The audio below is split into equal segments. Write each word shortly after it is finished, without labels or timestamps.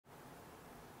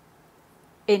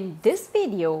In this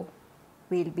video,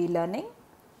 we'll be learning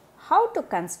how to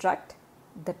construct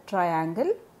the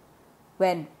triangle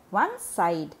when one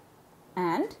side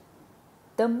and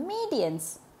the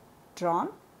medians drawn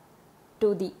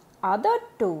to the other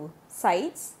two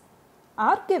sides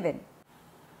are given.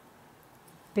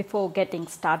 Before getting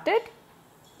started,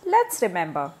 let's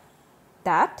remember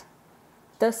that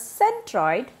the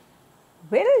centroid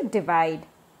will divide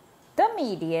the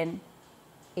median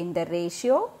in the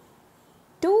ratio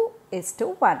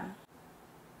 2:1.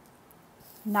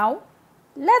 Now,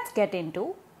 let's get into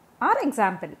our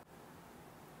example.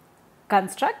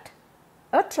 Construct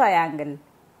a triangle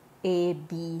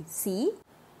ABC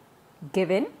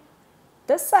given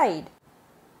the side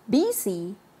BC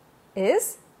is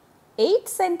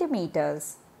 8 centimeters.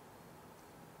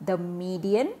 The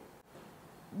median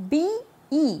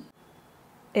BE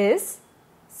is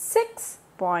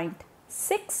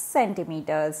 6.6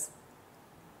 centimeters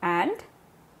and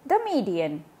the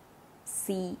median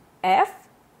CF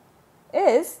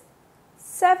is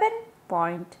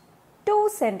 7.2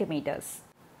 centimeters.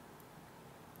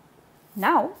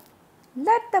 Now,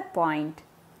 let the point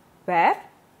where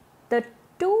the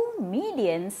two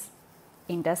medians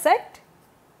intersect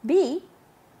be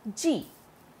G.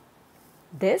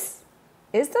 This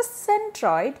is the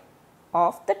centroid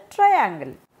of the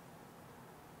triangle.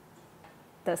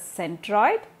 The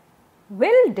centroid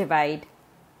will divide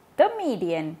the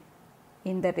median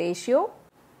in the ratio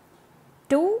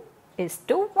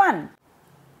 2:1.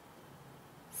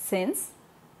 Since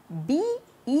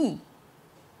BE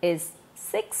is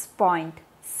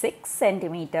 6.6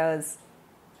 centimeters,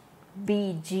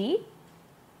 BG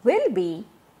will be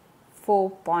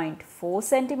 4.4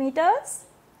 centimeters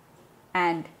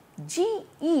and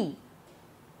GE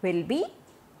will be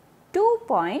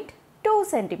 2.2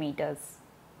 centimeters.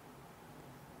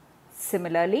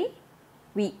 Similarly,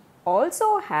 we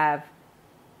also have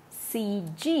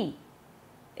CG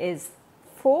is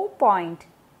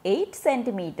 4.8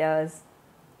 centimeters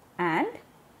and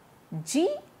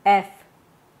GF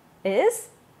is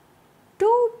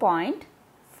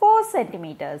 2.4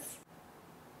 centimeters.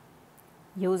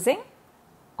 Using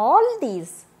all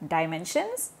these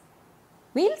dimensions,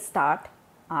 we'll start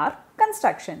our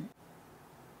construction.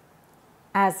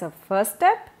 As a first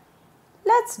step,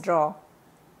 let's draw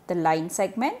the line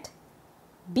segment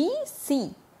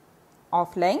BC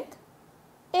of length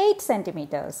 8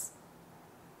 centimeters.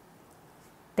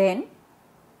 Then,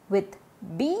 with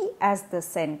B as the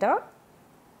center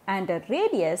and a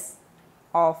radius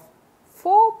of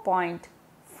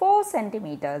 4.4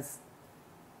 centimeters,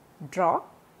 draw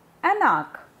an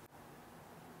arc.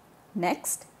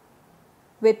 Next,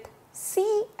 with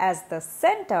C as the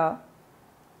center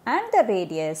and the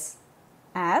radius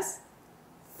as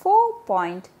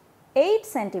 4.8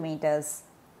 centimeters,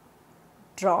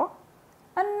 draw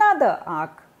another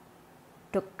arc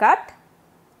to cut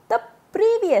the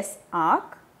previous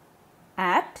arc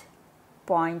at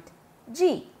point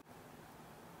G.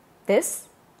 This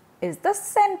is the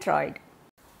centroid.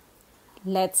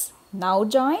 Let's now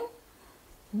join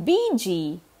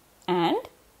BG and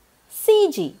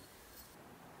CG.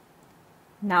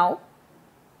 Now,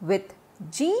 with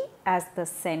G as the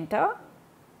center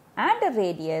and a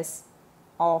radius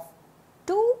of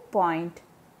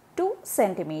 2.2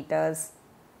 centimeters,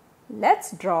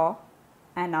 let's draw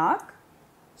an arc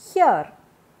here.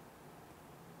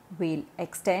 We'll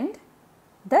extend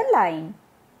the line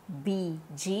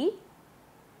BG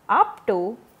up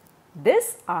to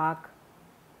this arc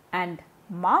and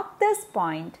mark this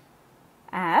point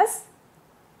as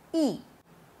E.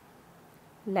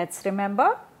 Let's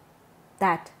remember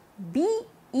that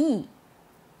BE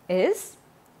is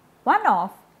one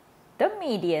of the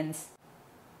medians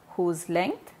whose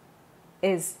length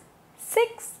is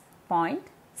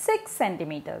 6.6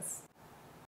 centimeters.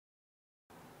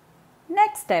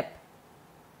 Next step,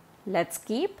 let's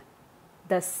keep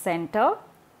the center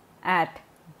at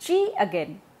G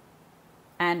again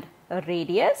and a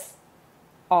radius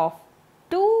of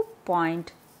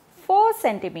 2.4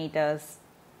 centimeters.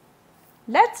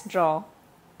 Let's draw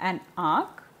an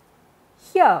arc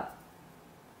here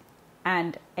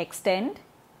and extend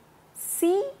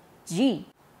CG,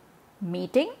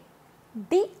 meeting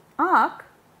the arc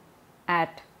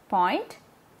at point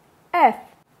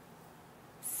F.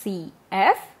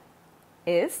 CF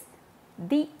is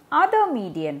the other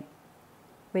median,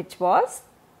 which was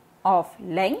of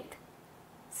length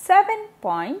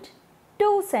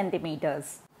 7.2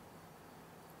 centimeters.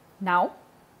 Now,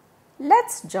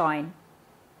 let's join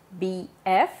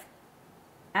BF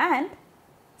and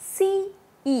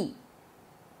CE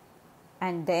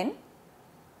and then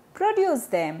produce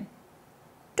them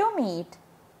to meet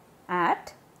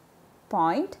at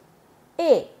point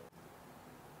A.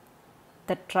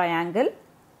 The triangle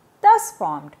thus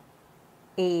formed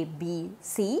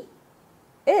ABC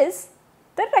is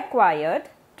the required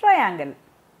triangle.